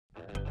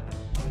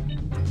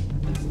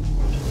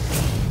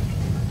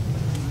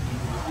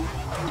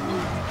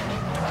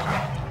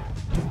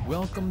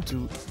Welcome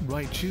to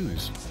Right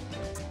Choose.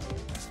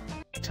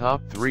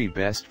 Top 3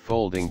 Best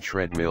Folding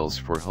Treadmills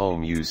for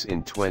Home Use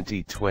in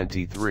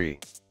 2023.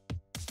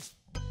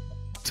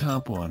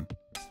 Top 1.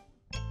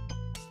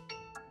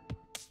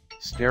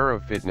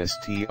 XTERRA Fitness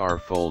TR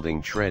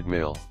Folding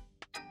Treadmill.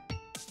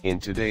 In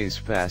today's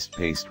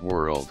fast-paced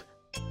world,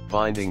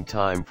 finding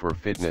time for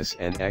fitness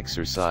and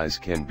exercise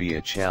can be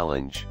a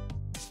challenge.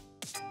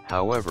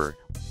 However,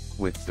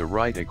 with the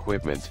right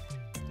equipment,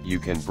 you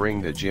can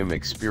bring the gym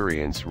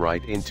experience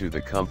right into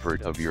the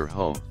comfort of your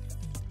home.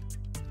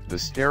 The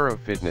XTERRA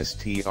Fitness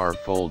TR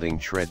Folding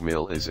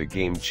Treadmill is a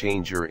game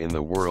changer in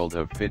the world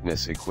of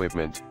fitness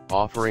equipment,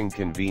 offering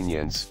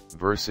convenience,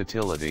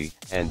 versatility,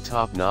 and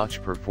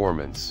top-notch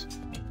performance.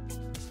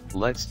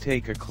 Let's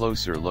take a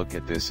closer look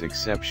at this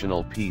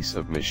exceptional piece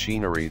of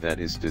machinery that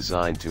is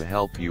designed to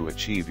help you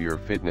achieve your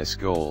fitness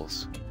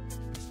goals.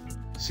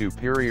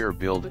 Superior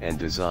build and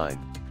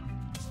design.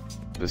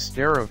 The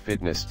XTERRA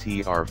Fitness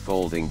TR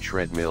Folding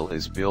Treadmill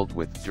is built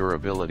with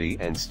durability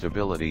and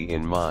stability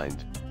in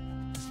mind.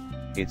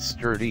 Its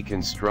sturdy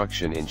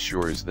construction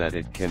ensures that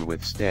it can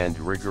withstand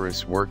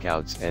rigorous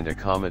workouts and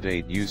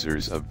accommodate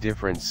users of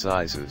different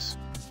sizes.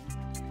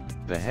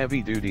 The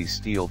heavy-duty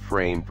steel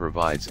frame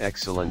provides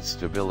excellent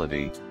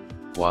stability,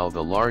 while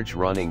the large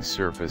running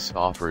surface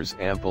offers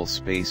ample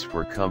space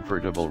for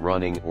comfortable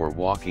running or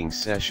walking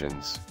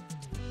sessions.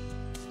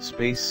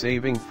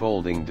 Space-saving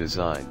folding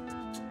design.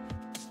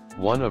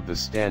 One of the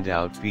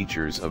standout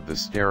features of the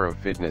XTERRA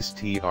Fitness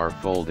TR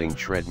Folding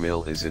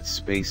Treadmill is its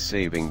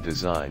space-saving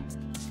design.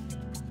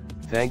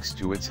 Thanks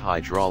to its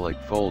hydraulic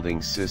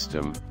folding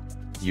system,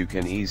 you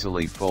can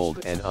easily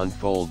fold and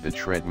unfold the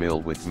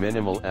treadmill with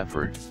minimal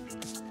effort.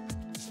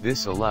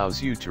 This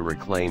allows you to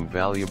reclaim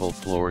valuable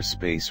floor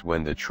space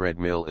when the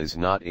treadmill is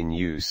not in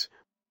use,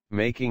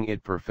 making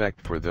it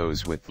perfect for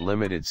those with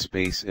limited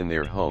space in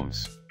their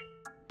homes.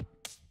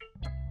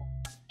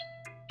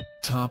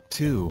 Top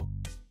 2.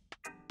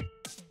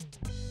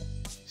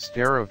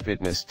 XTERRA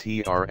Fitness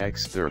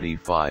TRX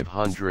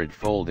 3500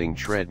 Folding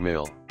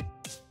Treadmill.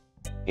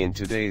 In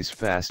today's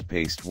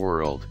fast-paced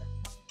world,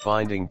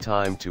 finding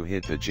time to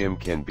hit the gym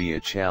can be a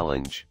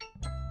challenge.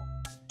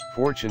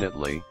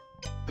 Fortunately,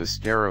 the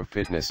XTERRA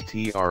Fitness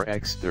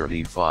TRX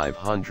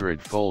 3500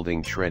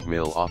 Folding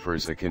Treadmill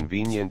offers a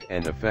convenient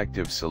and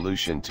effective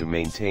solution to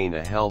maintain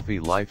a healthy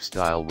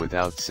lifestyle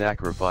without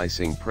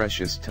sacrificing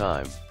precious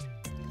time.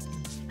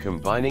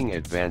 Combining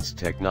advanced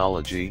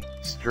technology,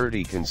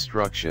 sturdy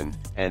construction,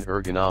 and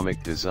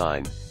ergonomic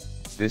design,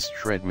 this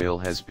treadmill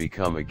has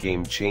become a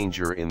game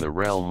changer in the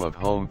realm of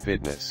home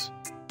fitness.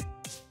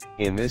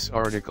 In this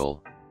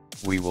article,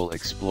 we will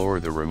explore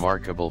the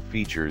remarkable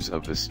features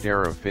of the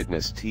XTERRA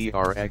Fitness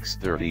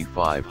TRX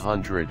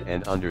 3500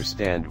 and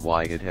understand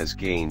why it has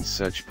gained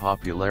such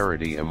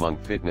popularity among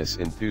fitness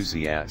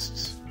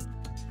enthusiasts.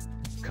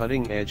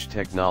 Cutting-edge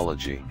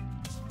technology.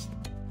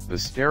 The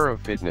XTERRA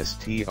Fitness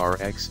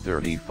TRX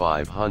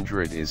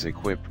 3500 is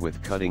equipped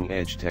with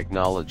cutting-edge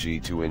technology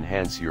to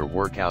enhance your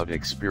workout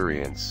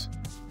experience.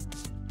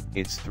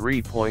 Its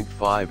 3.5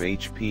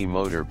 HP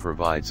motor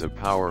provides a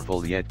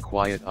powerful yet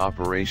quiet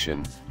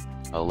operation,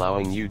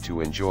 allowing you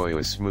to enjoy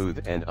a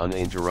smooth and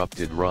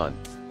uninterrupted run.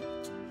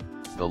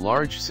 The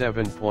large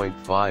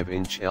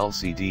 7.5-inch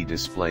LCD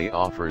display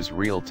offers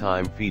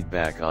real-time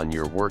feedback on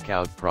your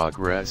workout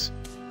progress,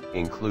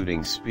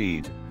 including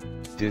speed,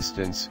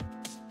 distance,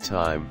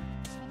 time,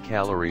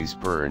 calories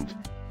burned,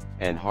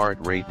 and heart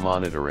rate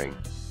monitoring.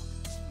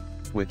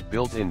 With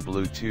built-in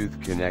Bluetooth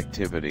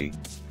connectivity,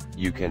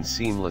 you can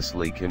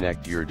seamlessly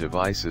connect your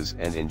devices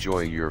and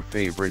enjoy your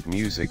favorite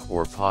music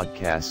or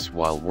podcasts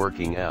while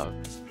working out.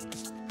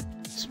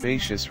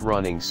 Spacious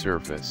running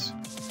surface.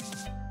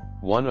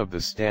 One of the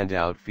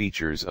standout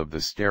features of the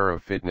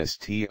XTERRA Fitness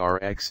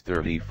TRX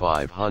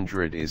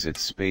 3500 is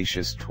its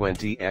spacious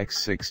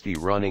 20x60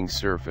 running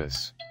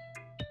surface.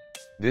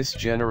 This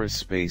generous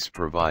space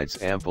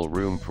provides ample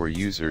room for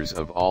users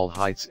of all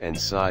heights and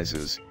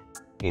sizes,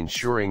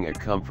 ensuring a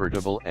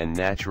comfortable and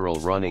natural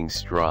running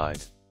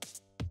stride.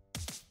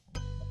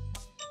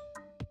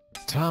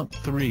 Top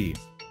 3.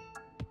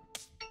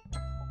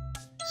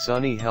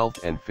 Sony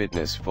Health and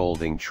Fitness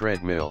Folding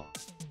Treadmill.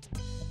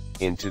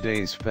 In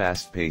today's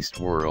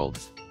fast-paced world,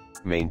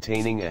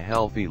 maintaining a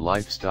healthy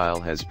lifestyle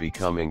has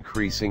become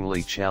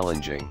increasingly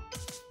challenging.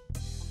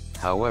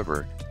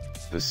 However,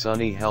 the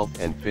Sony Health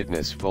and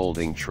Fitness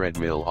Folding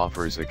Treadmill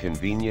offers a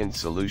convenient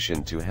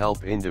solution to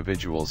help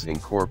individuals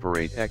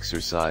incorporate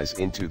exercise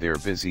into their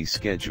busy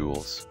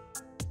schedules.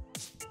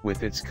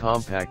 With its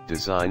compact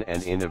design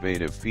and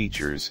innovative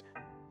features,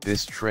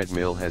 this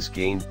treadmill has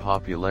gained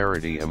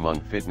popularity among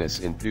fitness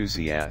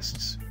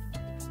enthusiasts.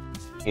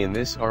 In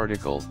this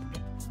article,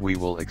 we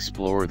will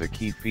explore the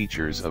key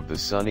features of the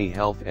Sony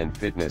Health and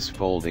Fitness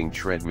Folding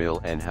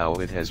Treadmill and how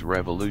it has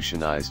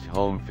revolutionized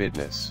home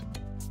fitness.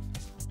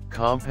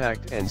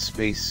 Compact and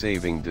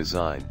space-saving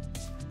design.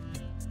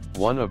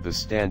 One of the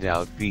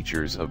standout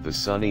features of the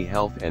Sony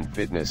Health and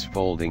Fitness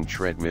Folding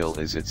Treadmill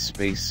is its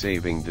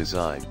space-saving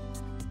design.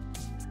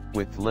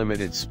 With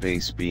limited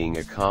space being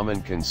a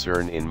common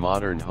concern in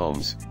modern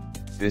homes,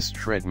 this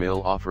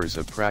treadmill offers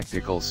a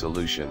practical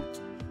solution.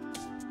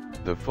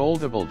 The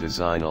foldable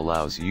design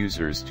allows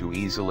users to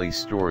easily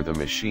store the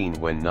machine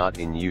when not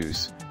in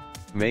use,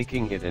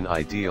 making it an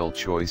ideal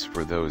choice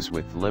for those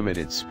with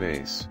limited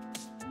space.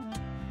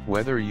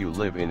 Whether you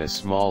live in a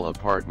small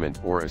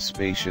apartment or a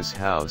spacious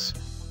house,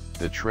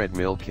 the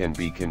treadmill can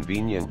be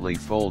conveniently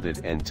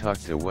folded and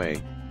tucked away,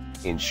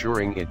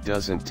 ensuring it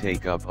doesn't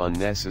take up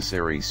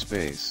unnecessary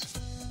space.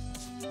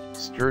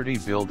 Sturdy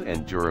build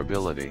and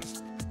durability.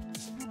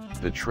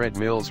 The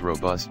treadmill's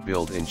robust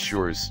build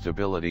ensures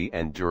stability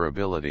and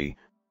durability,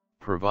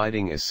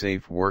 providing a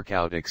safe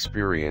workout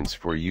experience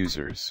for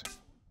users.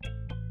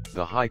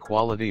 The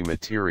high-quality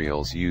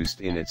materials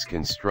used in its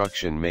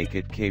construction make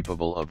it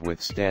capable of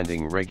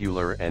withstanding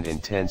regular and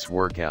intense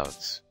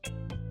workouts.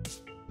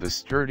 The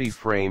sturdy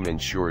frame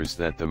ensures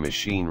that the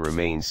machine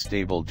remains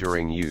stable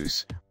during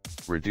use,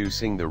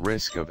 reducing the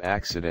risk of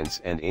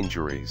accidents and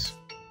injuries.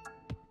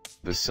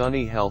 The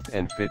Sony Health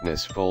and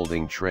Fitness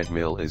Folding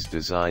Treadmill is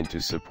designed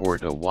to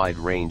support a wide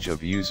range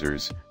of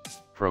users,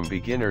 from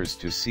beginners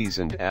to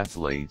seasoned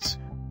athletes,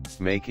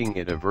 making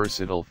it a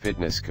versatile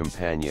fitness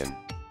companion.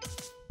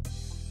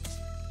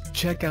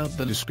 Check out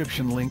the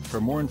description link for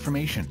more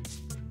information.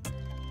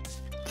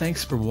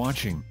 Thanks for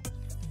watching.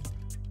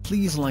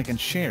 Please like and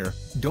share,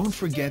 don't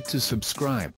forget to subscribe.